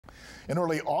In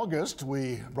early August,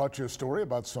 we brought you a story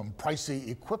about some pricey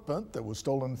equipment that was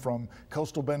stolen from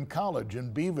Coastal Bend College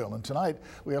in Beeville. And tonight,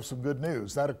 we have some good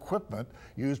news. That equipment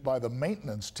used by the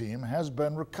maintenance team has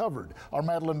been recovered. Our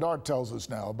Madeline Dart tells us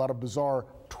now about a bizarre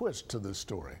twist to this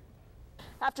story.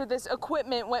 After this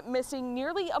equipment went missing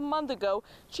nearly a month ago,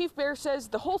 Chief Bear says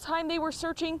the whole time they were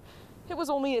searching, it was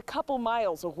only a couple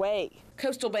miles away.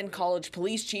 Coastal Bend College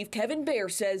Police Chief Kevin Bear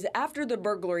says after the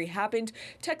burglary happened,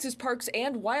 Texas Parks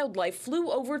and Wildlife flew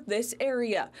over this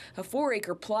area, a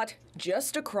 4-acre plot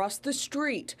just across the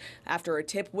street. After a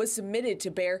tip was submitted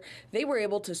to Bear, they were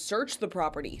able to search the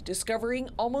property, discovering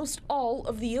almost all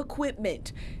of the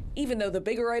equipment. Even though the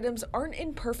bigger items aren't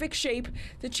in perfect shape,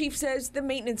 the chief says the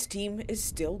maintenance team is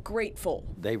still grateful.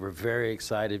 They were very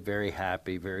excited, very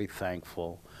happy, very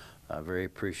thankful. Very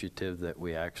appreciative that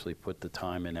we actually put the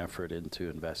time and effort into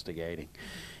investigating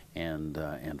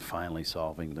and finally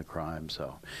solving the crime.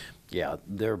 So, yeah,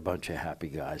 they're a bunch of happy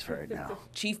guys right now.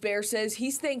 Chief Bear says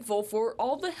he's thankful for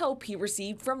all the help he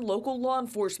received from local law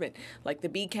enforcement, like the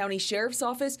Bee County Sheriff's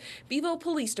Office, Beeville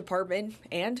Police Department,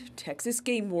 and Texas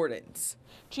Game Wardens.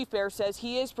 Chief Bear says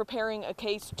he is preparing a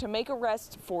case to make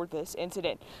arrests for this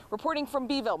incident. Reporting from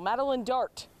Beeville, Madeline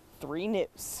Dart, 3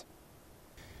 News.